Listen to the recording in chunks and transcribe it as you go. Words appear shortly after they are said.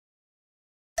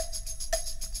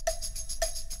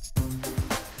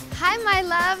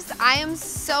loves. I am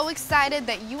so excited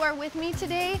that you are with me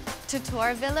today to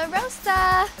tour Villa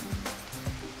Rosa.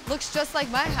 Looks just like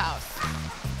my house.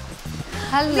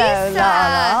 Hello, Lisa.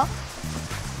 Lala.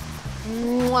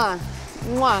 Mwah,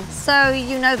 mwah. So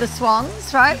you know the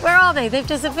swans, right? Where are they? They've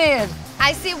disappeared.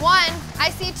 I see one. I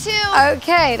see two.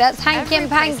 Okay, that's Hanky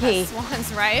and Every place Panky. has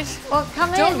swans, right? Well, come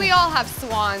in. Don't we all have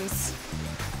swans?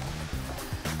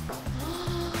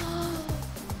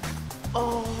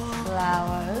 Oh.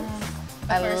 Flowers.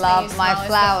 The I first thing love you my smell is the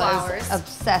flowers. flowers.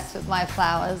 Obsessed with my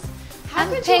flowers. How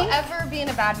And could pink. you ever be in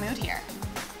a bad mood here?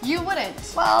 You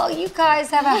wouldn't. Well, you guys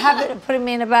have a habit of putting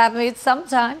me in a bad mood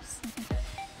sometimes.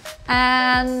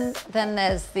 And then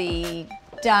there's the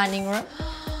dining room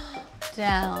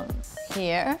down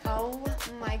here. Oh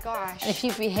my gosh. And if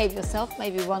you behave yourself,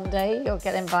 maybe one day you'll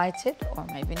get invited, or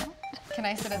maybe not. Can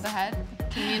I sit at the head?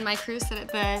 Can me and my crew sit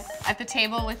at the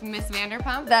table with Miss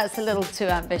Vanderpump? That's a little too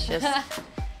ambitious.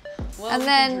 Well, And we can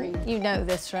then dream. you know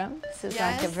this room. This is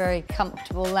like a Yes. very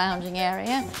comfortable lounging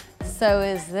area. So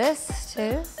is this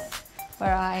too,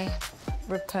 where I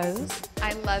repose.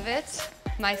 I love it.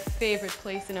 My favorite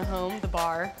place in a home, the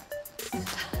bar.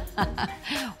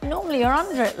 Normally you're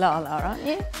under it, Lala, aren't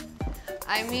you?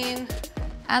 I mean,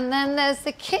 And then there's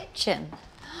the kitchen,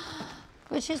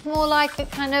 which is more like a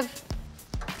kind of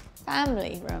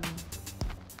family room.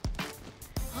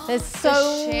 There's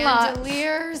so the much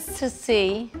chandeliers. to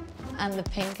see, and the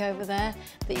pink over there,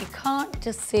 that you can't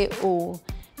just see it all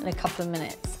in a couple of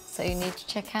minutes. So you need to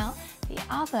check out the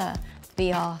other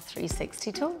VR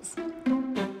 360 tools.